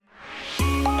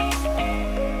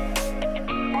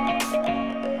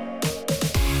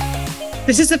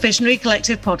This is a Visionary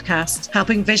Collective podcast,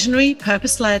 helping visionary,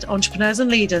 purpose-led entrepreneurs and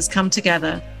leaders come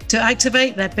together to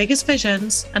activate their biggest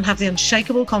visions and have the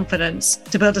unshakable confidence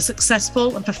to build a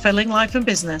successful and fulfilling life and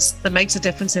business that makes a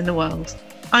difference in the world.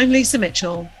 I'm Lisa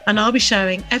Mitchell, and I'll be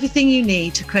sharing everything you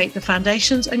need to create the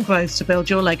foundations and growth to build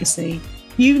your legacy.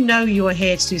 You know you are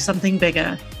here to do something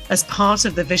bigger as part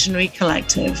of the Visionary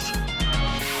Collective.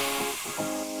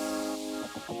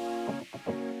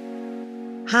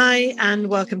 Hi, and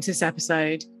welcome to this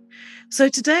episode. So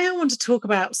today I want to talk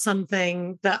about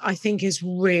something that I think is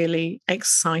really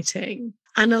exciting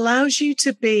and allows you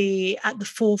to be at the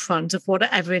forefront of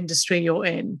whatever industry you're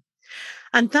in.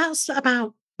 And that's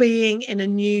about being in a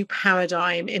new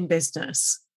paradigm in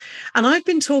business. And I've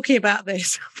been talking about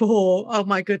this for, oh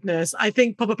my goodness, I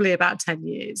think probably about 10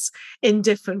 years in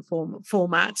different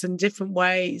formats and different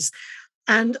ways.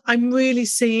 And I'm really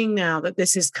seeing now that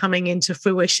this is coming into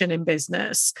fruition in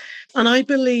business. And I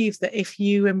believe that if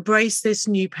you embrace this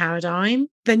new paradigm,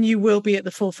 then you will be at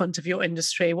the forefront of your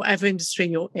industry, whatever industry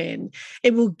you're in.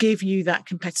 It will give you that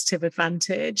competitive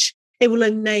advantage. It will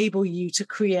enable you to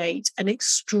create an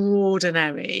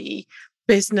extraordinary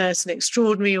business, an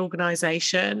extraordinary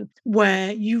organization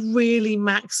where you really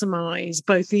maximize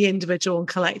both the individual and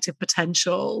collective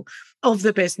potential of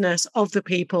the business, of the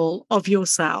people, of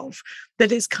yourself,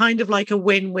 that it's kind of like a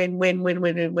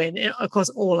win-win-win-win-win-win-win across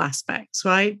all aspects,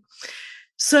 right?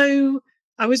 So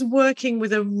I was working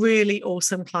with a really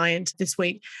awesome client this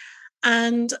week,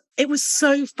 and it was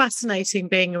so fascinating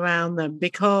being around them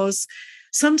because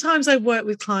sometimes I work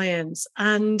with clients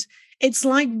and it's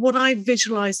like what I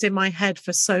visualized in my head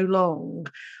for so long,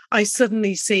 I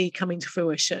suddenly see coming to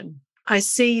fruition. I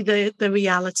see the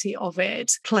reality of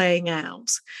it playing out.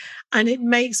 And it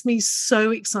makes me so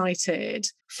excited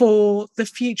for the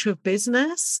future of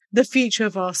business, the future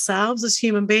of ourselves as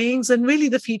human beings, and really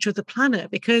the future of the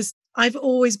planet, because I've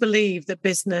always believed that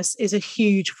business is a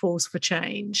huge force for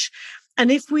change.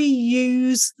 And if we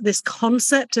use this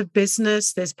concept of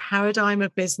business, this paradigm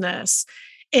of business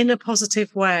in a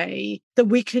positive way, that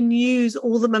we can use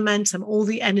all the momentum, all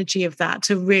the energy of that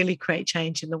to really create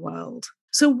change in the world.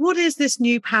 So what is this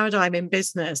new paradigm in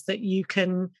business that you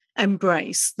can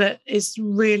embrace that is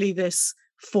really this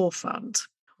forefront?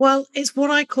 Well, it's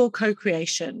what I call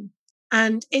co-creation,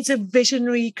 and it's a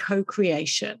visionary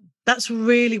co-creation. That's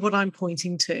really what I'm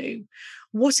pointing to.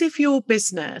 What if your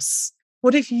business,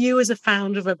 what if you as a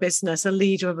founder of a business, a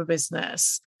leader of a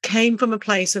business, came from a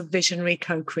place of visionary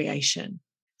co-creation?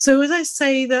 So as I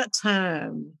say that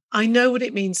term, I know what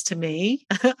it means to me.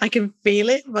 I can feel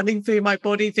it running through my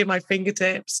body, through my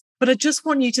fingertips, but I just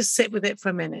want you to sit with it for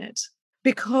a minute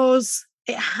because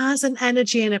it has an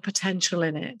energy and a potential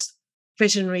in it,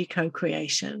 visionary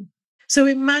co-creation. So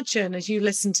imagine as you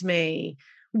listen to me,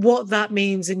 what that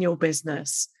means in your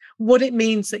business, what it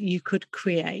means that you could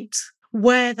create,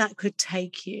 where that could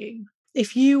take you.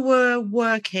 If you were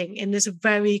working in this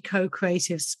very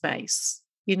co-creative space,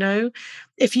 you know,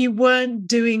 if you weren't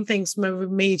doing things from a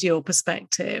remedial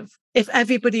perspective, if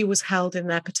everybody was held in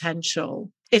their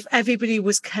potential, if everybody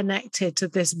was connected to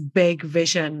this big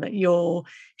vision that you're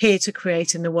here to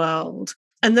create in the world,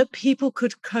 and that people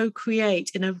could co-create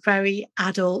in a very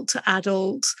adult to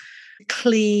adult,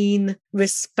 clean,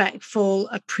 respectful,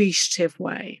 appreciative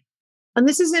way. And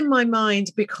this is in my mind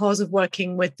because of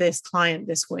working with this client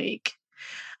this week.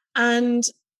 And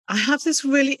I have this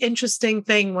really interesting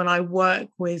thing when I work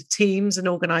with teams and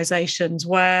organizations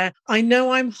where I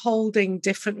know I'm holding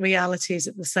different realities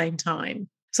at the same time.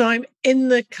 So I'm in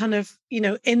the kind of,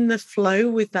 in the flow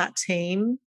with that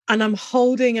team, and I'm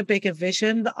holding a bigger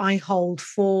vision that I hold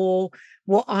for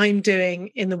what I'm doing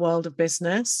in the world of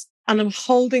business. And I'm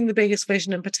holding the biggest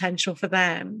vision and potential for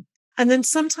them. And then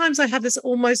sometimes I have this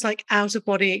almost like out of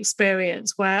body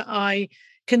experience where I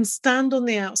can stand on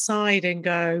the outside and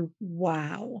go,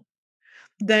 wow,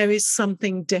 there is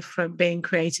something different being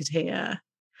created here.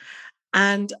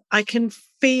 And I can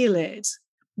feel it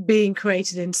being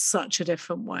created in such a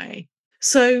different way.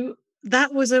 So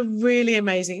that was a really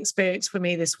amazing experience for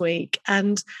me this week.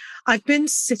 And I've been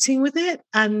sitting with it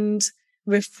and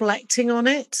reflecting on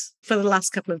it for the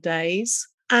last couple of days.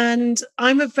 And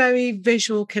I'm a very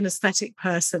visual kinesthetic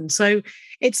person. So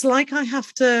it's like I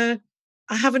have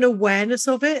an awareness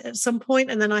of it at some point,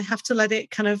 and then I have to let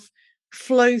it kind of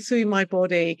flow through my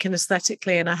body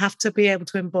kinesthetically, and I have to be able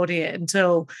to embody it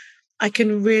until I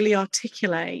can really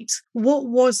articulate what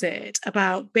was it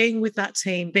about being with that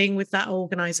team, being with that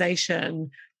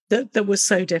organization that was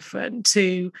so different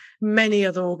to many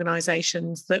other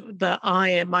organizations that I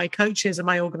and my coaches and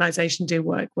my organization do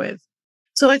work with.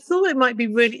 So I thought it might be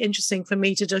really interesting for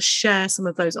me to just share some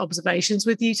of those observations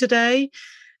with you today,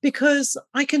 because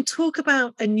I can talk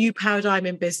about a new paradigm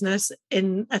in business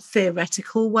in a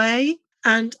theoretical way.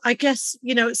 And I guess,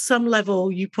 at some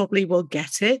level, you probably will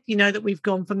get it, that we've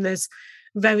gone from this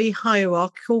very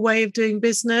hierarchical way of doing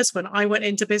business when I went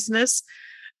into business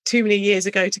too many years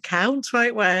ago to count,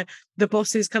 right? Where the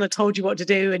bosses kind of told you what to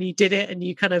do and you did it and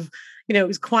you kind of, it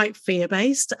was quite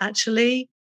fear-based actually,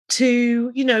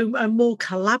 to, a more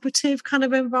collaborative kind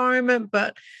of environment,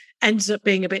 but ended up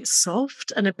being a bit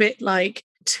soft and a bit like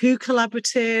too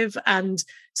collaborative and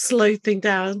slowed things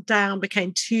down,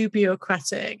 became too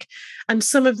bureaucratic. And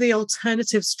some of the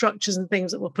alternative structures and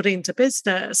things that were put into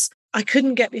business, I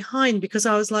couldn't get behind because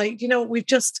I was like, we've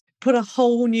just put a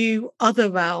whole new other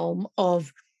realm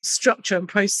of structure and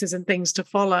processes and things to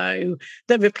follow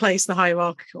that replace the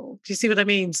hierarchical. Do you see what I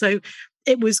mean? So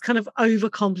it was kind of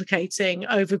overcomplicating,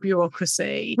 over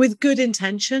bureaucracy with good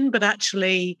intention, but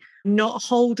actually not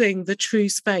holding the true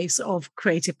space of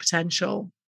creative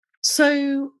potential.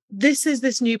 So this is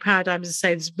this new paradigm, as I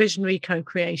say, this visionary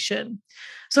co-creation.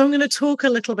 So I'm going to talk a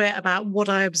little bit about what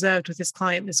I observed with this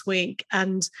client this week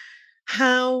and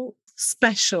how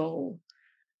special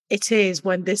it is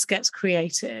when this gets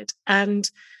created. And,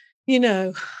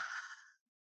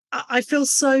 I feel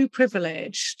so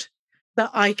privileged that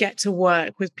I get to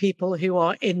work with people who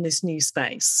are in this new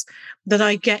space, that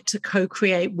I get to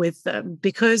co-create with them,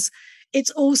 because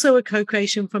it's also a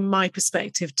co-creation from my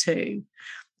perspective too,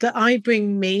 that I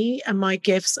bring me and my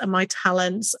gifts and my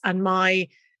talents and my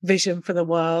vision for the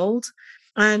world.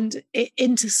 And it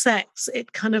intersects,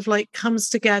 it kind of like comes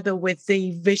together with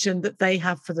the vision that they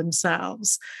have for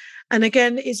themselves. And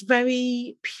again, it's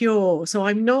very pure. So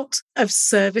I'm not of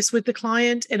service with the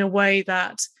client in a way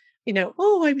that,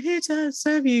 oh, I'm here to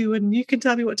serve you and you can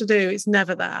tell me what to do. It's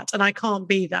never that. And I can't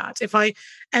be that. If I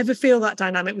ever feel that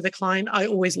dynamic with a client, I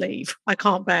always leave. I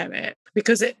can't bear it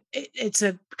because it's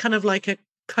a kind of like a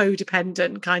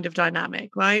codependent kind of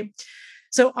dynamic, right?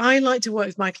 So I like to work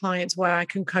with my clients where I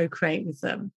can co-create with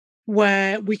them,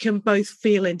 where we can both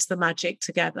feel into the magic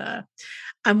together,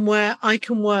 and where I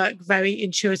can work very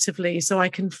intuitively. So I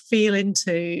can feel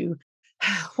into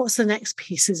what's the next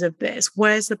pieces of this?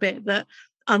 Where's the bit that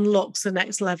unlocks the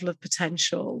next level of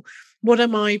potential? What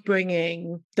am I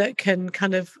bringing that can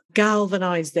kind of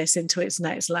galvanize this into its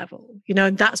next level?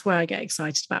 And that's where I get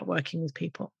excited about working with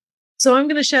people. So I'm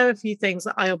going to share a few things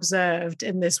that I observed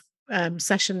in this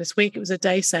session this week. It was a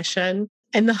day session,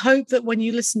 in the hope that when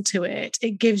you listen to it,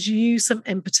 it gives you some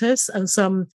impetus and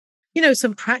some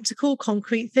practical,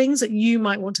 concrete things that you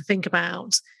might want to think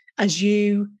about as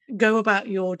you go about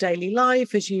your daily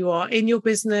life, as you are in your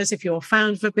business, if you're a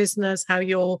founder of a business, how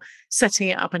you're setting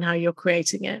it up and how you're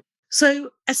creating it.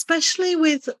 So especially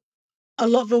with a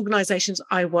lot of organizations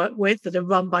I work with that are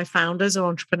run by founders or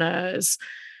entrepreneurs,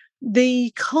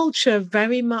 the culture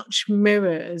very much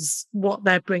mirrors what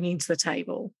they're bringing to the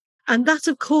table. And that,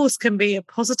 of course, can be a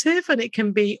positive, and it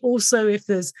can be also, if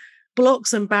there's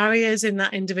blocks and barriers in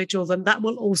that individual, then that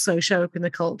will also show up in the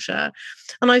culture.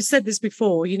 And I've said this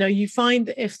before, you find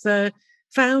that if the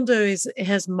founder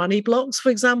has money blocks, for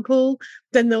example,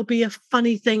 then there'll be a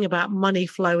funny thing about money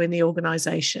flow in the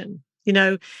organization.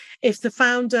 If the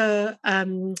founder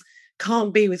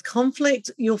can't be with conflict,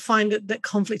 you'll find that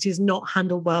conflict is not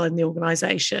handled well in the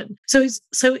organization. So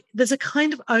there's a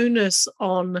kind of onus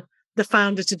on the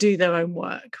founder to do their own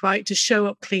work, right? To show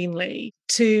up cleanly,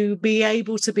 to be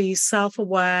able to be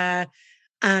self-aware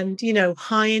and,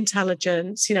 high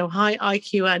intelligence, high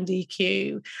IQ and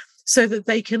EQ, so that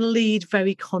they can lead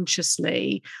very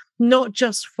consciously, not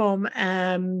just from,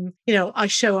 I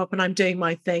show up and I'm doing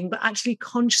my thing, but actually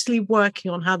consciously working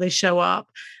on how they show up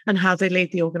and how they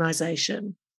lead the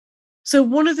organization. So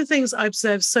one of the things I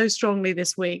observed so strongly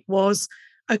this week was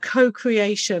a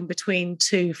co-creation between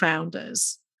two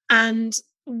founders. And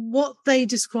what they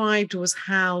described was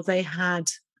how they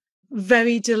had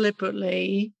very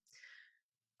deliberately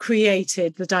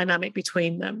created the dynamic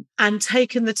between them and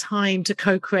taken the time to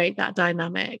co-create that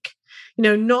dynamic.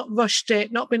 Not rushed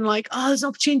it, not been like, oh, there's an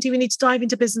opportunity, we need to dive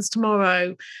into business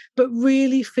tomorrow, but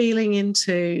really feeling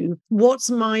into what's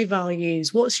my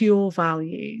values, what's your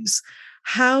values,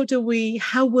 how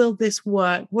will this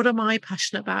work? What am I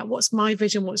passionate about? What's my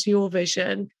vision? What's your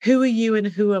vision? Who are you and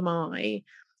who am I?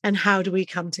 And how do we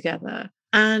come together?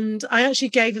 And I actually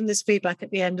gave them this feedback at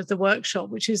the end of the workshop,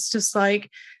 which is just like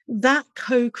that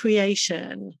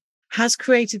co-creation has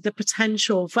created the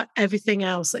potential for everything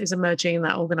else that is emerging in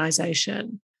that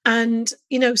organization. And,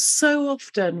 so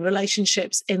often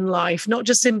relationships in life, not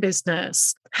just in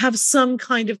business, have some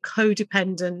kind of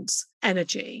codependent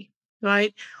energy,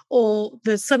 right? Or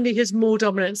there's somebody who's more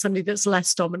dominant, somebody that's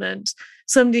less dominant,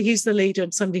 somebody who's the leader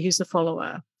and somebody who's the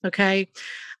follower, okay?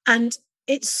 And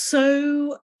it's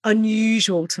so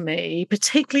unusual to me,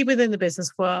 particularly within the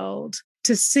business world,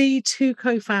 to see two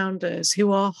co founders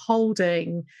who are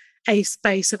holding a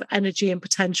space of energy and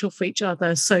potential for each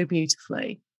other so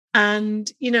beautifully.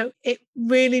 And, it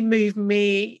really moved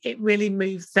me. It really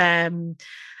moved them.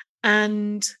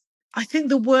 And I think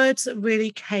the words that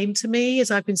really came to me as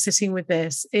I've been sitting with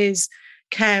this is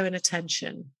care and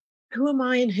attention. Who am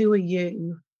I and who are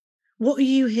you? What are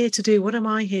you here to do? What am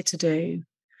I here to do?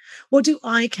 What do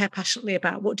I care passionately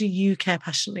about? What do you care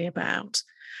passionately about?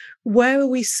 Where are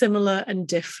we similar and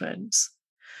different?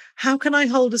 How can I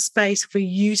hold a space for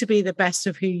you to be the best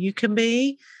of who you can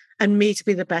be and me to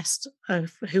be the best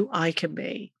of who I can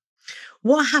be?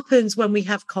 What happens when we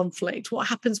have conflict? What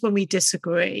happens when we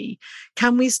disagree?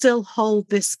 Can we still hold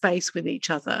this space with each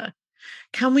other?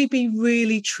 Can we be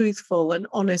really truthful and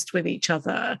honest with each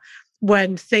other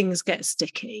when things get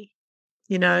sticky?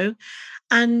 You know,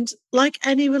 and like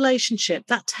any relationship,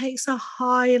 that takes a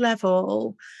high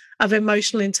level of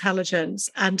emotional intelligence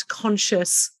and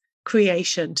conscious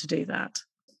creation to do that.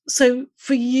 So,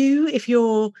 for you, if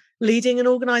you're leading an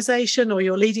organization or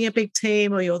you're leading a big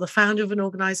team or you're the founder of an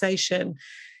organization,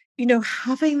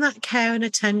 having that care and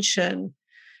attention,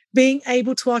 being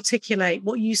able to articulate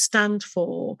what you stand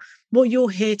for, what you're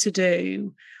here to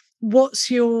do, what's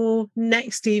your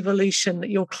next evolution that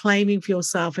you're claiming for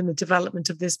yourself in the development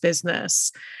of this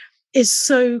business is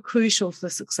so crucial for the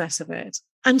success of it.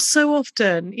 And so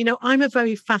often, I'm a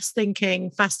very fast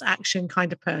thinking, fast action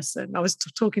kind of person. I was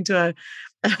talking to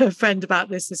a friend about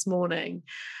this morning.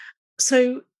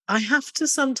 So I have to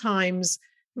sometimes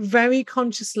very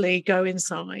consciously go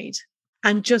inside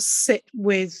and just sit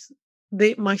with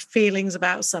my feelings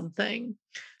about something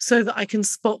so that I can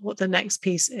spot what the next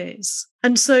piece is.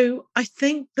 And so I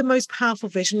think the most powerful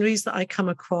visionaries that I come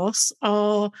across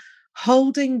are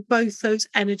holding both those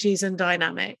energies and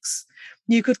dynamics.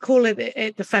 You could call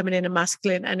it the feminine and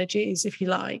masculine energies, if you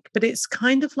like, but it's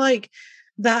kind of like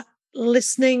that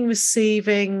listening,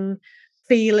 receiving,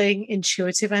 feeling,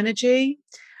 intuitive energy.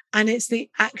 And it's the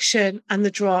action and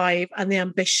the drive and the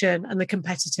ambition and the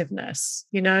competitiveness,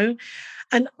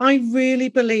 And I really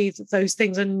believe that those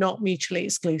things are not mutually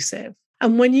exclusive.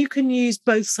 And when you can use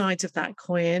both sides of that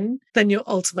coin, then you're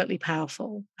ultimately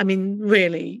powerful. I mean,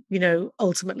 really,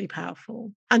 ultimately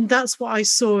powerful. And that's what I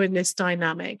saw in this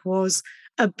dynamic was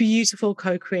a beautiful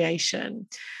co-creation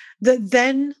that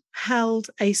then held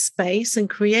a space and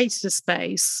created a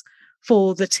space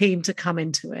for the team to come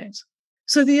into it.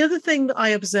 So the other thing that I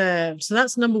observed, so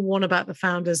that's number one about the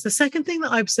founders. The second thing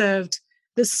that I observed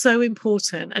that's so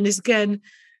important and is, again,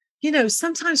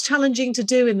 sometimes challenging to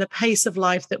do in the pace of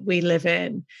life that we live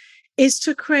in, is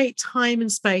to create time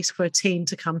and space for a team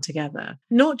to come together.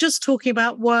 Not just talking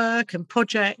about work and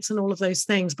projects and all of those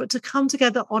things, but to come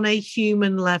together on a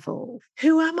human level.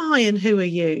 Who am I and who are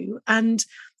you? And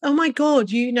oh my God,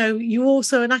 you're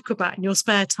also an acrobat in your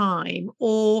spare time.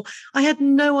 Or I had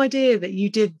no idea that you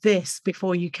did this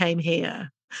before you came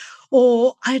here.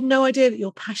 Or I had no idea that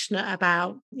you're passionate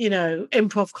about,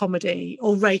 improv comedy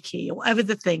or Reiki or whatever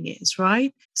the thing is,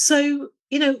 right? So,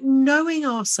 knowing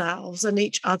ourselves and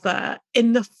each other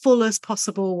in the fullest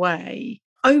possible way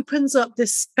opens up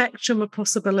this spectrum of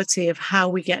possibility of how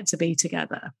we get to be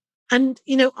together. And,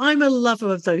 I'm a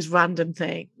lover of those random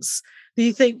things.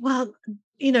 You think, well,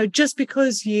 just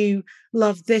because you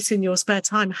love this in your spare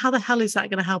time, how the hell is that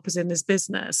going to help us in this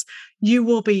business? You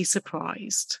will be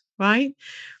surprised, right?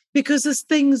 Because there's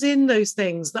things in those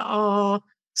things that are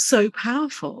so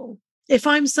powerful. If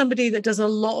I'm somebody that does a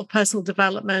lot of personal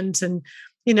development and,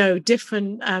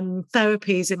 different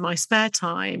therapies in my spare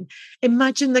time,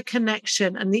 imagine the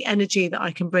connection and the energy that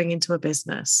I can bring into a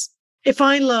business. If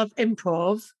I love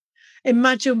improv,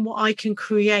 imagine what I can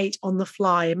create on the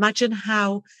fly. Imagine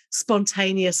how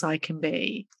spontaneous I can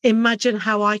be. Imagine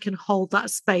how I can hold that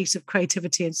space of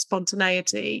creativity and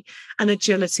spontaneity and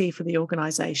agility for the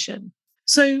organization.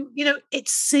 So,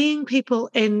 it's seeing people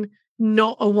in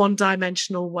not a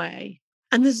one-dimensional way.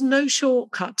 And there's no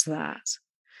shortcut to that.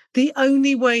 The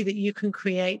only way that you can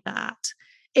create that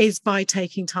is by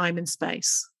taking time and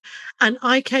space. And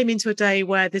I came into a day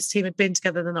where this team had been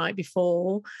together the night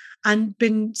before and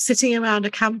been sitting around a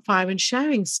campfire and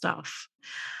sharing stuff.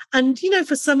 And,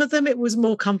 for some of them, it was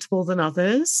more comfortable than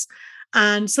others.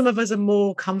 And some of us are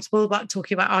more comfortable about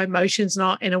talking about our emotions and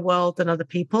our inner world than other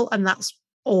people. And that's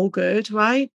all good,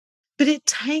 right? But it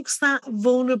takes that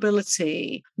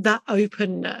vulnerability, that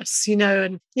openness,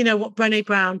 and, what Brené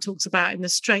Brown talks about in the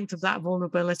strength of that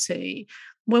vulnerability.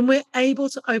 When we're able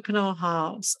to open our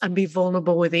hearts and be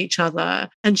vulnerable with each other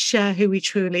and share who we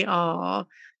truly are,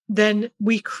 then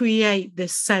we create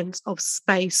this sense of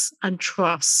space and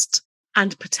trust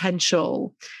and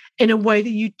potential in a way that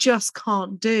you just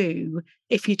can't do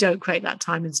if you don't create that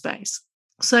time and space.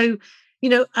 So,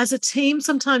 as a team,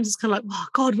 sometimes it's kind of like, oh,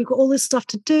 God, we've got all this stuff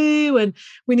to do and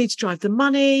we need to drive the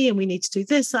money and we need to do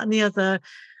this, that, and the other.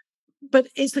 But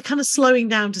it's the kind of slowing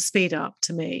down to speed up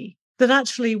to me. That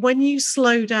actually, when you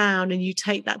slow down and you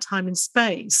take that time and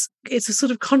space, it's a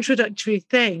sort of contradictory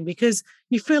thing because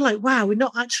you feel like, wow, we're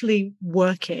not actually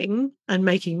working and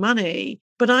making money.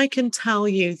 But I can tell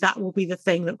you that will be the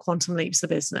thing that quantum leaps the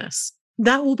business.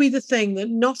 That will be the thing that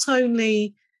not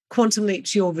only quantum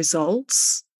leaps your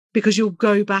results, because you'll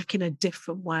go back in a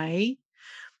different way,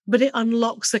 but it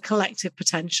unlocks a collective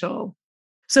potential.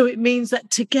 So it means that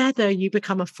together you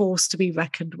become a force to be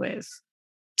reckoned with.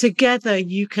 Together,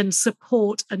 you can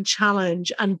support and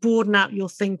challenge and broaden out your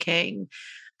thinking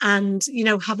and,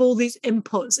 have all these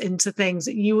inputs into things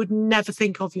that you would never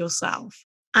think of yourself.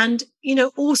 And,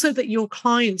 also that your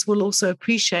clients will also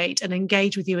appreciate and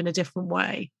engage with you in a different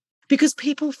way because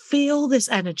people feel this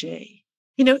energy.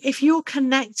 If you're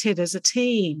connected as a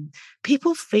team,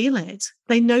 people feel it,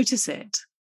 they notice it.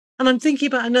 And I'm thinking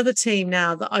about another team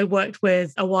now that I worked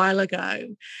with a while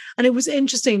ago. And it was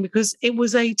interesting because it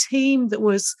was a team that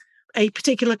was a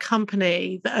particular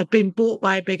company that had been bought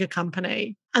by a bigger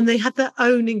company. And they had their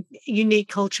own unique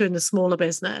culture in the smaller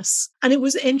business. And it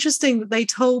was interesting that they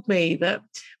told me that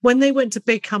when they went to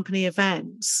big company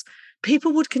events,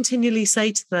 people would continually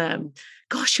say to them,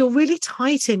 gosh, you're really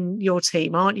tight in your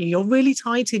team, aren't you? You're really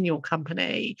tight in your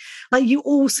company. Like you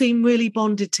all seem really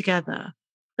bonded together.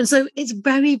 And so it's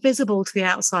very visible to the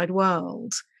outside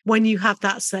world when you have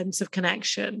that sense of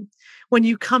connection. When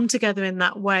you come together in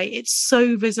that way, it's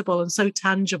so visible and so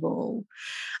tangible.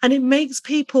 And it makes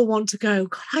people want to go,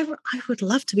 God, I would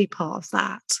love to be part of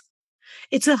that.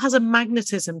 It has a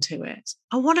magnetism to it.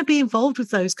 I want to be involved with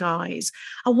those guys.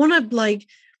 I want to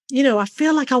I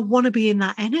feel like I want to be in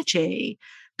that energy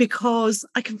because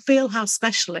I can feel how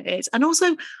special it is. And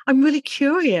also I'm really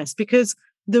curious because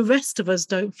the rest of us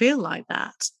don't feel like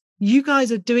that. You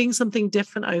guys are doing something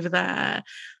different over there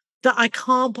that I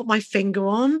can't put my finger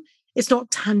on. It's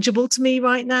not tangible to me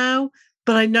right now,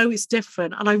 but I know it's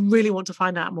different and I really want to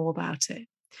find out more about it.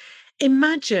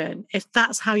 Imagine if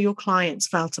that's how your clients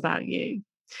felt about you.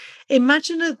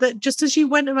 Imagine that just as you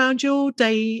went around your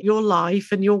day, your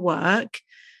life and your work,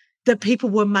 that people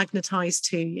were magnetized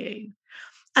to you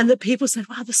and that people said,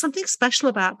 wow, there's something special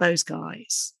about those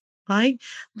guys. Right?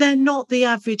 They're not the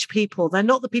average people. They're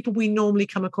not the people we normally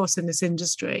come across in this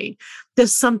industry.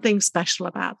 There's something special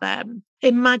about them.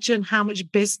 Imagine how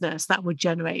much business that would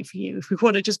generate for you if we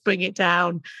want to just bring it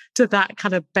down to that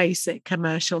kind of basic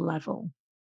commercial level.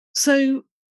 So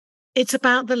it's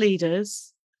about the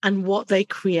leaders and what they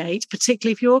create,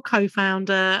 particularly if you're a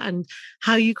co-founder and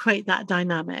how you create that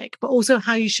dynamic, but also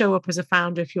how you show up as a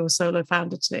founder if you're a solo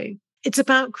founder too. It's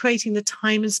about creating the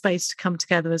time and space to come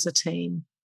together as a team.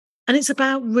 And it's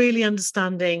about really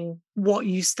understanding what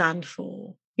you stand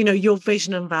for, your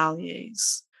vision and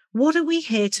values. What are we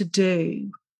here to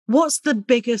do? What's the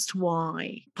biggest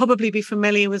why? Probably be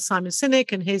familiar with Simon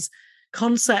Sinek and his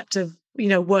concept of,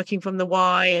 working from the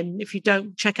why. And if you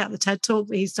don't, check out the TED Talk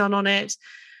that he's done on it.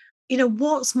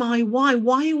 What's my why?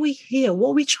 Why are we here? What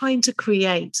are we trying to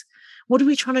create? What are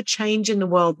we trying to change in the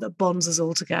world that bonds us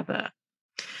all together?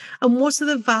 And what are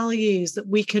the values that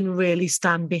we can really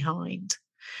stand behind?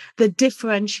 That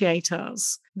differentiate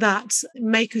us, that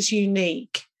make us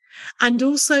unique. And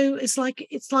also it's like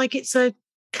it's a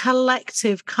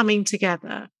collective coming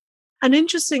together. And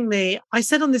interestingly, I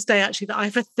said on this day actually that I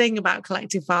have a thing about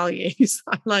collective values.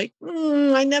 I'm like,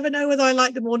 I never know whether I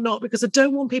like them or not because I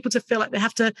don't want people to feel like they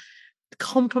have to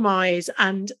compromise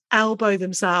and elbow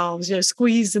themselves,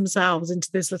 squeeze themselves into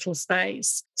this little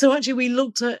space. So actually we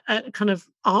looked at kind of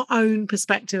our own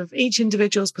perspective, each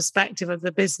individual's perspective of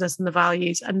the business and the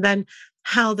values, and then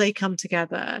how they come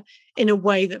together in a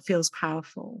way that feels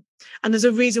powerful. And there's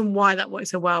a reason why that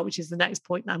works so well, which is the next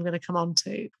point that I'm going to come on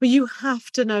to. But you have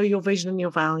to know your vision and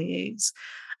your values.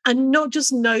 And not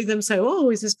just know them so,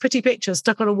 is this pretty picture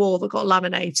stuck on a wall that got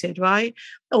laminated, right?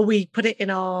 Or we put it in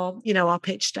our, our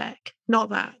pitch deck. Not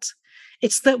that.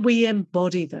 It's that we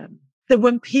embody them. That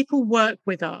when people work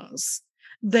with us,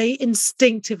 they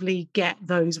instinctively get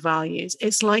those values.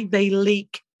 It's like they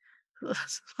leak.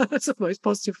 That's the most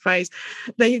positive phrase.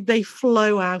 They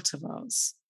flow out of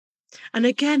us. And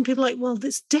again, people are like, well,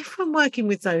 it's different working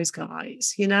with those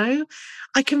guys,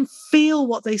 I can feel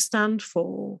what they stand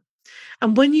for.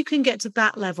 And when you can get to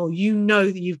that level, you know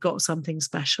that you've got something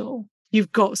special.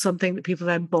 You've got something that people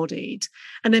have embodied.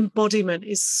 And embodiment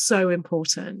is so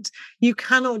important. You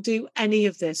cannot do any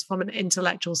of this from an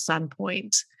intellectual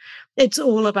standpoint. It's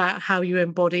all about how you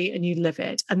embody and you live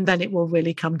it, and then it will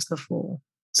really come to the fore.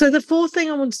 So the fourth thing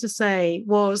I wanted to say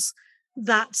was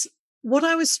that what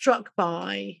I was struck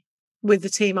by with the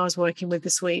team I was working with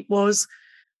this week was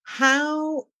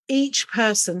how each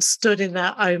person stood in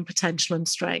their own potential and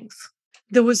strength.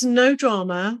 There was no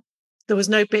drama. There was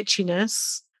no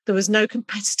bitchiness. There was no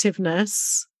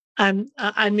competitiveness.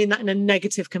 I mean that in a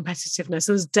negative competitiveness.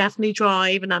 There was definitely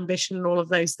drive and ambition and all of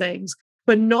those things,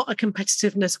 but not a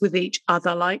competitiveness with each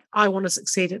other. Like, I want to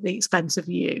succeed at the expense of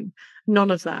you.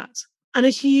 None of that. And a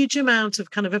huge amount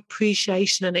of kind of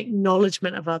appreciation and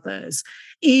acknowledgement of others,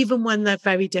 even when they're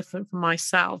very different from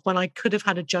myself, when I could have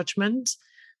had a judgment,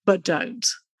 but don't.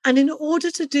 And in order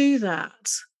to do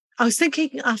that, I was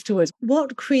thinking afterwards,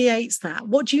 what creates that?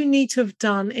 What do you need to have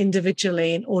done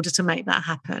individually in order to make that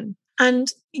happen? And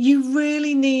you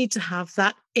really need to have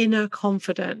that inner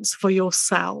confidence for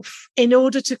yourself in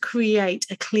order to create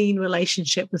a clean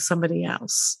relationship with somebody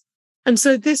else. And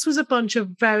so this was a bunch of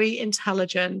very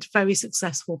intelligent, very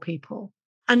successful people.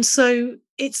 And so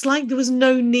it's like there was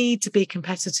no need to be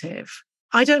competitive.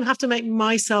 I don't have to make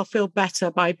myself feel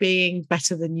better by being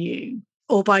better than you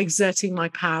or by exerting my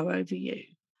power over you.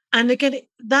 And again,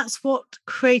 that's what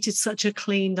created such a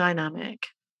clean dynamic.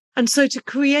 And so to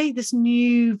create this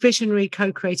new visionary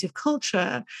co-creative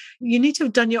culture, you need to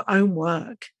have done your own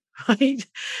work, right?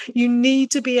 You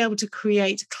need to be able to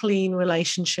create clean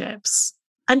relationships.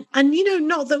 And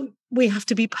not that we have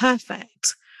to be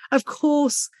perfect. Of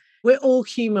course, we're all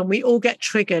human. We all get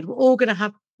triggered. We're all going to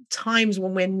have times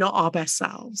when we're not our best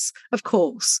selves, of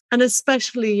course. And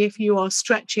especially if you are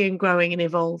stretching and growing and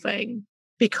evolving,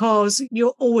 because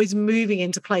you're always moving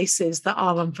into places that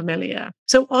are unfamiliar.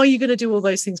 So are you going to do all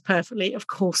those things perfectly? Of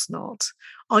course not.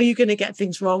 Are you going to get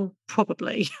things wrong?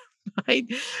 Probably, right?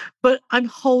 But I'm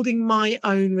holding my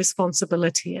own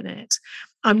responsibility in it.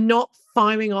 I'm not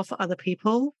firing off at other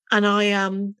people, and I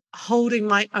am holding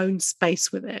my own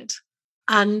space with it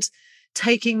and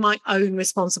taking my own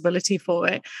responsibility for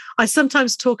it. I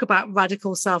sometimes talk about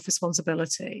radical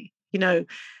self-responsibility,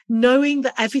 knowing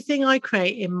that everything I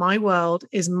create in my world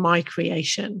is my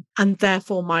creation and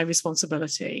therefore my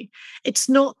responsibility. It's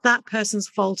not that person's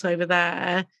fault over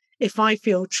there if I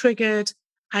feel triggered,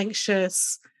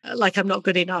 anxious, like I'm not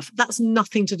good enough. That's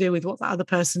nothing to do with what the other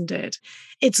person did.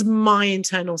 It's my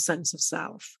internal sense of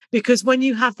self. Because when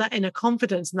you have that inner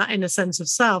confidence and that inner sense of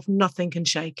self, nothing can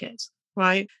shake it,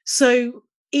 right? So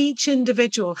each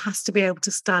individual has to be able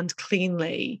to stand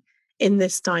cleanly in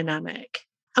this dynamic.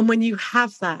 And when you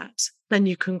have that, then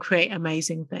you can create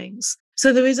amazing things.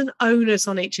 So there is an onus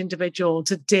on each individual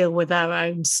to deal with their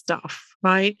own stuff,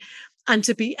 right? And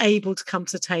to be able to come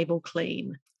to the table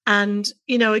clean. And,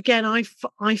 again,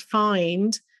 I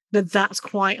find that that's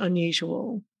quite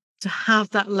unusual to have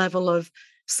that level of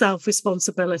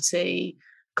self-responsibility,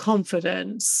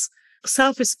 confidence,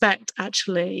 self-respect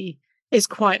actually is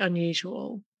quite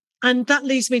unusual. And that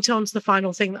leads me on to the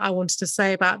final thing that I wanted to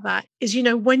say about that is,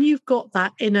 when you've got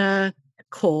that inner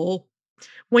core,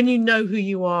 when you know who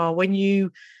you are, when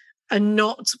you are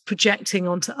not projecting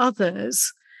onto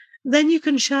others, then you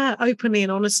can share openly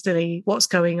and honestly what's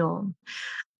going on.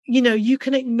 You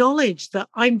can acknowledge that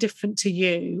I'm different to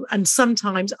you. And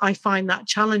sometimes I find that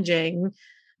challenging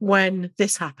when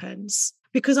this happens,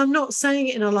 because I'm not saying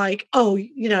it in a like, oh,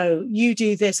 you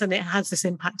do this and it has this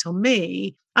impact on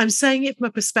me. I'm saying it from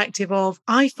a perspective of,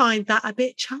 I find that a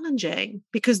bit challenging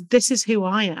because this is who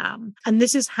I am and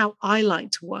this is how I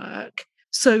like to work.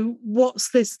 So what's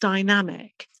this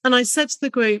dynamic? And I said to the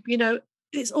group,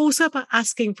 it's also about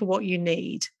asking for what you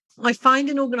need. I find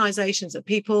in organizations that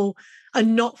people are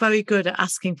not very good at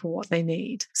asking for what they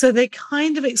need. So they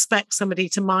kind of expect somebody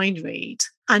to mind read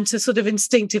and to sort of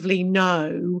instinctively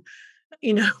know,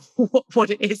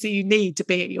 what it is that you need to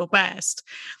be at your best.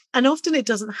 And often it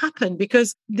doesn't happen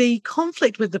because the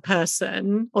conflict with the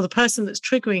person or the person that's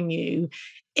triggering you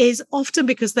is often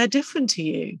because they're different to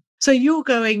you. So you're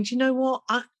going, do you know what?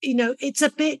 It's a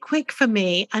bit quick for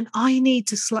me and I need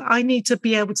to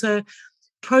be able to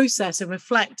process and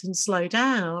reflect and slow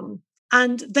down.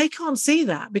 And they can't see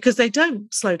that because they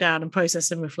don't slow down and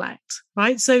process and reflect,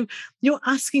 right? So you're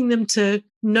asking them to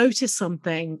notice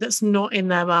something that's not in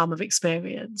their realm of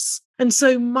experience. And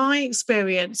so my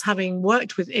experience, having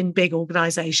worked in big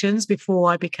organizations before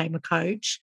I became a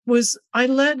coach, was I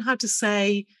learned how to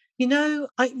say,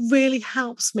 it really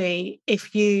helps me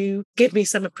if you give me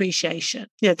some appreciation.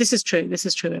 This is true. This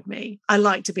is true of me. I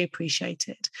like to be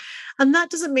appreciated. And that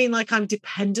doesn't mean like I'm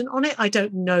dependent on it. I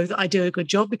don't know that I do a good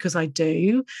job because I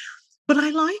do. but I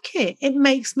like it. It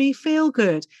makes me feel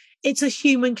good. It's a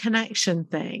human connection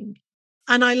thing.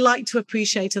 And I like to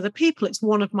appreciate other people. It's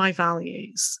one of my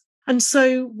values. And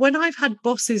so when I've had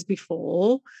bosses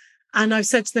before and I've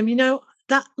said to them,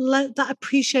 that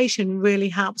appreciation really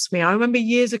helps me. I remember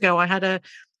years ago, I had a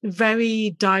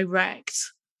very direct,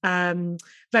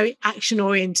 very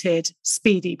action-oriented,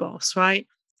 speedy boss, right?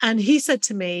 And he said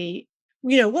to me,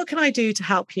 what can I do to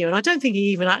help you? And I don't think he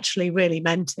even actually really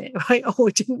meant it, right? Or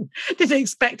didn't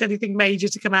expect anything major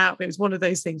to come out. It was one of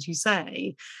those things you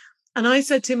say. And I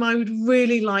said to him, I'd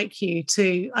really like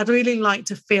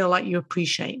to feel like you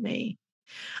appreciate me.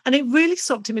 And it really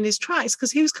stopped him in his tracks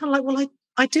because he was kind of like, well,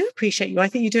 I do appreciate you. I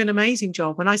think you do an amazing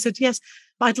job. And I said, yes,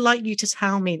 but I'd like you to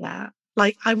tell me that.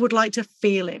 Like, I would like to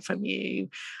feel it from you.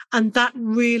 And that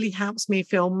really helps me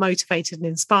feel motivated and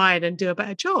inspired and do a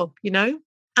better job,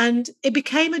 And it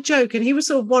became a joke. And he would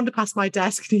sort of wander past my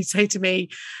desk and he'd say to me,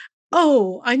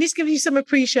 oh, I need to give you some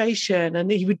appreciation.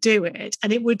 And he would do it.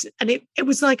 And it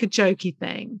was like a jokey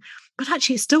thing. But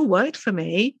actually, it still worked for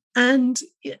me. And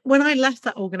when I left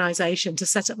that organization to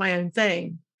set up my own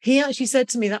thing, he actually said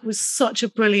to me that was such a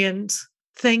brilliant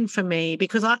thing for me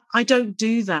because I don't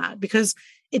do that because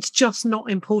it's just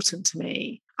not important to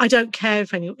me. I don't care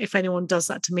if anyone does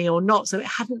that to me or not. So it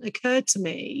hadn't occurred to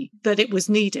me that it was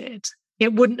needed.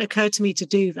 It wouldn't occur to me to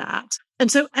do that. And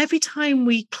so every time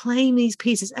we claim these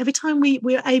pieces, every time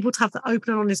we're able to have the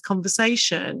open and honest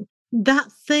conversation,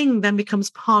 that thing then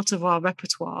becomes part of our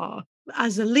repertoire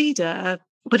as a leader,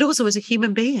 but also as a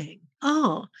human being.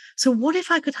 So what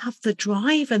if I could have the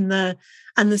drive and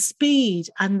the speed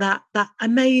and that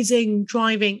amazing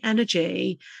driving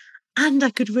energy, and I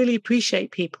could really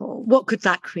appreciate people? What could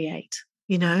that create?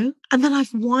 And then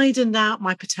I've widened out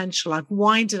my potential. I've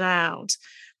widened out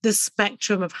the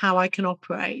spectrum of how I can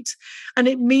operate. And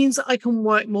it means that I can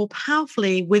work more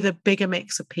powerfully with a bigger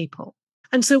mix of people.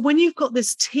 And so when you've got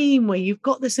this team where you've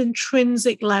got this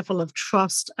intrinsic level of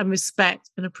trust and respect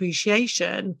and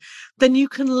appreciation, then you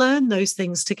can learn those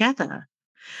things together.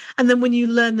 And then when you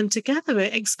learn them together,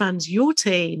 it expands your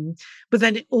team. But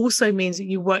then it also means that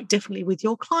you work differently with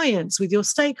your clients, with your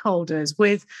stakeholders,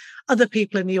 with other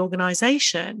people in the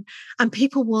organization, and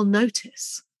people will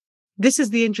notice. This is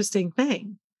the interesting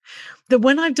thing. That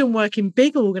when I've done work in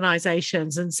big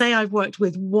organizations and say I've worked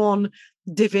with one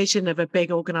division of a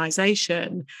big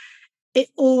organization, it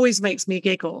always makes me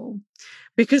giggle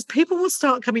because people will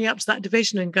start coming up to that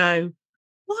division and go,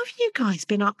 what have you guys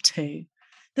been up to?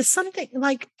 There's something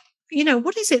like,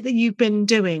 what is it that you've been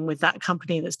doing with that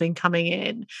company that's been coming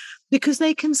in? Because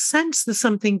they can sense there's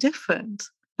something different.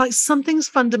 Like something's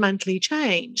fundamentally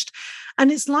changed.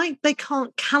 And it's like they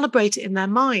can't calibrate it in their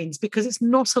minds because it's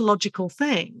not a logical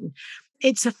thing.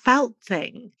 It's a felt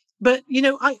thing. But,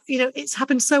 it's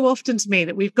happened so often to me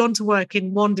that we've gone to work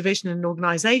in one division in an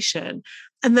organization,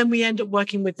 and then we end up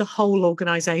working with the whole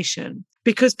organization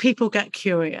because people get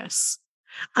curious.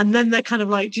 And then they're kind of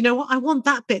like, do you know what? I want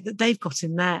that bit that they've got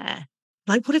in there.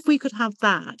 Like, what if we could have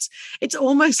that? It's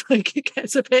almost like it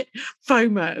gets a bit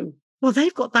FOMO. Well,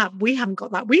 they've got that. We haven't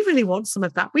got that. We really want some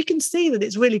of that. We can see that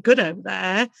it's really good over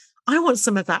there. I want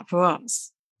some of that for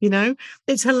us.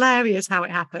 It's hilarious how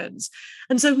it happens.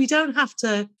 And so we don't have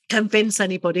to convince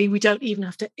anybody. We don't even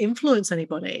have to influence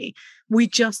anybody. We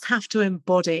just have to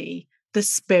embody the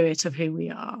spirit of who we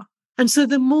are. And so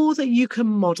the more that you can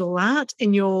model that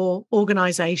in your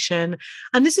organization,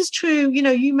 and this is true,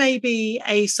 you may be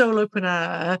a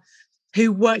solopreneur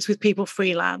who works with people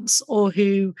freelance or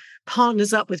who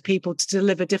partners up with people to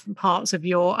deliver different parts of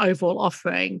your overall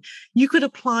offering. You could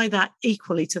apply that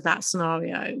equally to that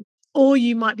scenario. Or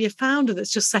you might be a founder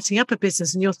that's just setting up a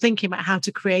business and you're thinking about how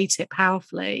to create it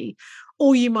powerfully.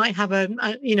 Or you might have an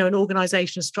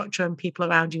organizational structure and people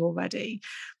around you already.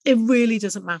 It really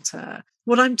doesn't matter.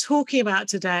 What I'm talking about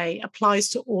today applies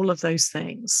to all of those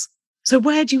things. So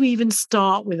where do you even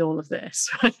start with all of this?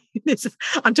 Right?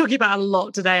 I'm talking about a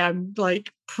lot today. I'm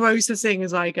like processing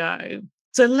as I go.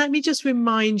 So let me just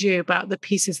remind you about the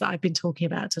pieces that I've been talking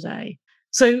about today.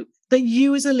 So that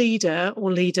you as a leader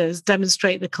or leaders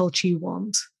demonstrate the culture you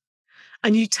want.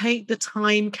 And you take the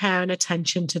time, care, and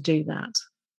attention to do that.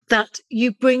 That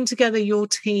you bring together your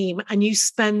team and you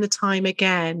spend the time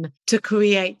again to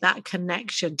create that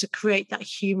connection, to create that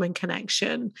human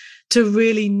connection, to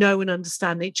really know and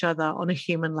understand each other on a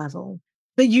human level.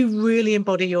 That you really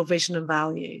embody your vision and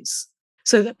values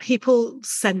so that people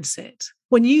sense it.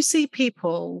 When you see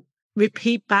people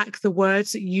repeat back the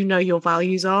words that your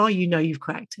values are, you've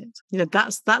cracked it.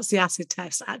 That's the acid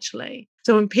test, actually.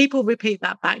 So when people repeat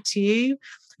that back to you,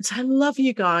 it's, I love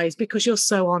you guys because you're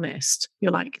so honest.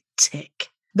 You're like, tick.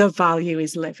 The value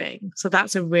is living. So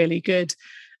that's a really good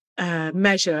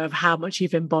measure of how much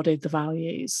you've embodied the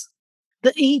values.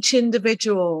 That each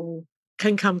individual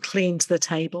can come clean to the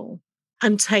table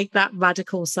and take that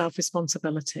radical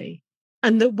self-responsibility.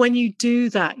 And that when you do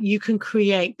that, you can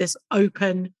create this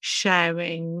open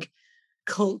sharing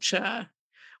culture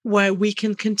where we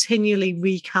can continually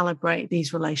recalibrate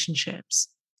these relationships.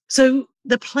 So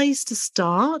the place to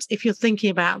start, if you're thinking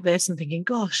about this and thinking,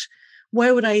 gosh,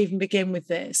 where would I even begin with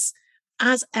this?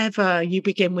 As ever, you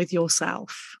begin with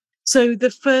yourself. So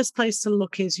the first place to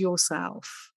look is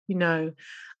yourself.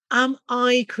 Am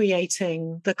I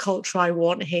creating the culture I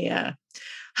want here?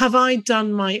 Have I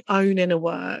done my own inner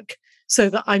work so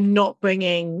that I'm not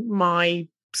bringing my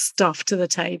stuff to the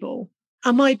table?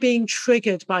 Am I being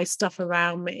triggered by stuff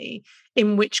around me?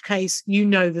 In which case,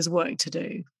 there's work to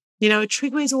do. A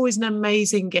trigger is always an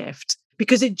amazing gift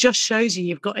because it just shows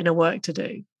you've got inner work to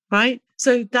do, right?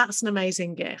 So that's an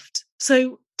amazing gift.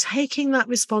 So taking that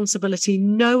responsibility,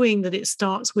 knowing that it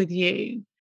starts with you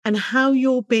and how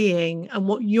you're being and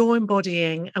what you're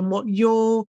embodying and what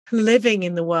you're living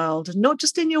in the world, not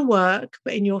just in your work,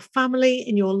 but in your family,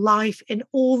 in your life, in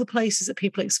all the places that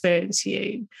people experience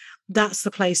you, that's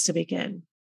the place to begin.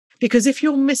 Because if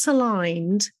you're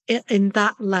misaligned in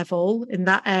that level, in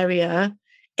that area,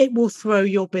 it will throw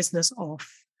your business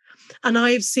off. And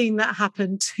I've seen that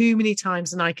happen too many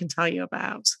times, and I can tell you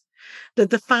about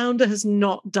that the founder has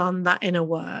not done that inner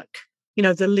work.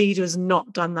 The leader has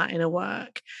not done that inner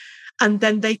work. And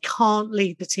then they can't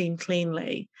lead the team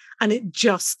cleanly. And it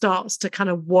just starts to kind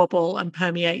of wobble and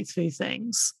permeate through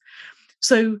things.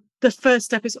 So the first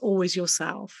step is always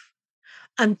yourself.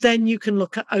 And then you can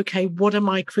look at, okay, what am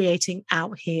I creating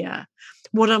out here?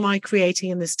 What am I creating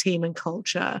in this team and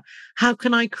culture? How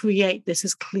can I create this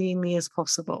as cleanly as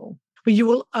possible? But you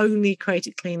will only create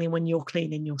it cleanly when you're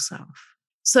clean in yourself.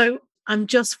 So I'm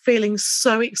just feeling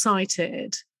so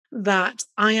excited that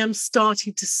I am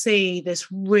starting to see this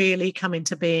really come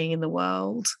into being in the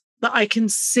world, that I can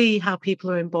see how people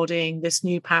are embodying this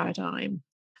new paradigm.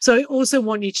 So I also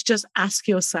want you to just ask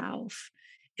yourself,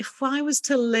 if I was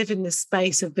to live in this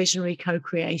space of visionary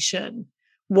co-creation,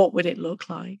 what would it look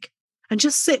like? And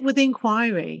just sit with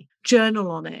inquiry,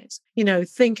 journal on it,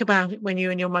 think about it when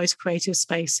you're in your most creative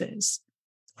spaces.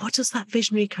 What does that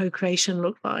visionary co-creation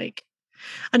look like?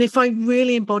 And if I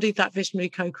really embodied that visionary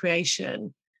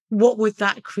co-creation, what would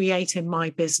that create in my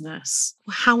business?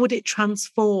 How would it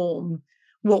transform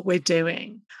what we're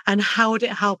doing? And how would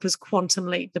it help us quantum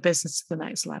leap the business to the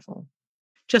next level?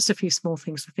 Just a few small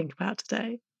things to think about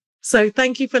today. So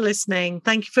thank you for listening.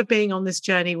 Thank you for being on this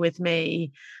journey with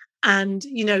me. And,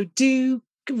 do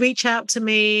reach out to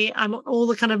me. I'm on all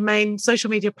the kind of main social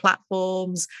media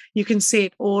platforms. You can see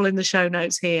it all in the show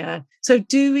notes here. So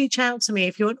do reach out to me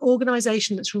if you're an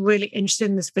organization that's really interested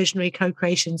in this visionary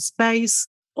co-creation space,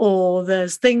 or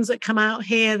there's things that come out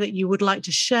here that you would like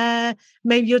to share.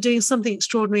 Maybe you're doing something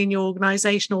extraordinary in your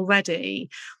organization already,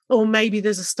 or maybe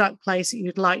there's a stuck place that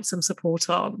you'd like some support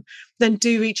on. Then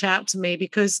do reach out to me,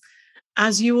 because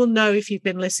as you will know, if you've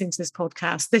been listening to this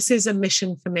podcast, this is a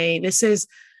mission for me. This is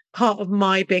part of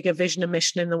my bigger vision and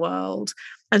mission in the world.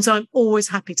 And so I'm always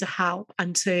happy to help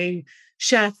and to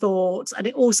share thoughts. And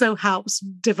it also helps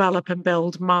develop and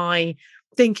build my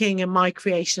thinking and my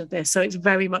creation of this. So it's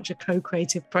very much a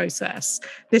co-creative process.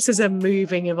 This is a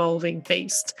moving, evolving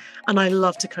feast. And I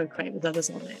love to co-create with others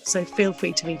on it. So feel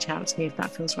free to reach out to me if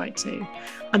that feels right too.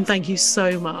 And thank you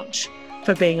so much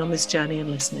for being on this journey and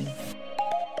listening.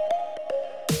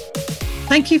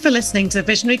 Thank you for listening to the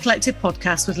Visionary Collective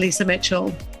podcast with Lisa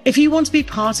Mitchell. If you want to be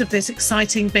part of this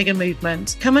exciting, bigger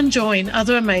movement, come and join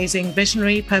other amazing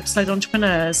visionary, purpose-led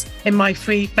entrepreneurs in my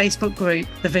free Facebook group,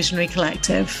 The Visionary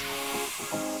Collective.